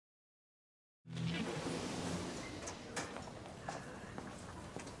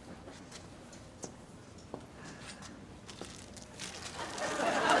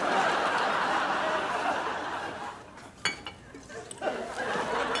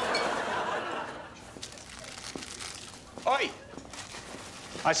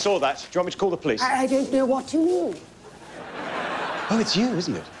I saw that. Do you want me to call the police? I don't know what you mean. Oh, it's you,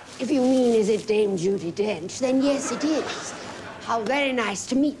 isn't it? If you mean, is it Dame Judi Dench, then yes, it is. How very nice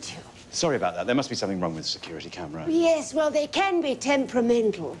to meet you. Sorry about that. There must be something wrong with the security camera. Yes, well, they can be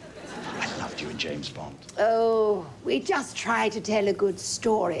temperamental. I loved you in James Bond. Oh, we just try to tell a good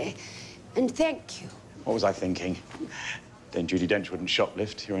story. And thank you. What was I thinking? Then Judi Dench wouldn't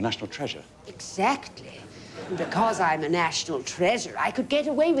shoplift. You're a national treasure. Exactly. And because I'm a national treasure, I could get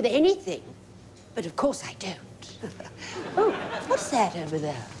away with anything. But of course I don't. Oh, what's that over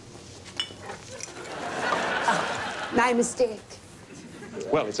there? Oh, my mistake.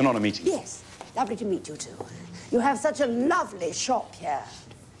 Well, it's an honour meeting. Yes, lovely to meet you too. You have such a lovely shop here.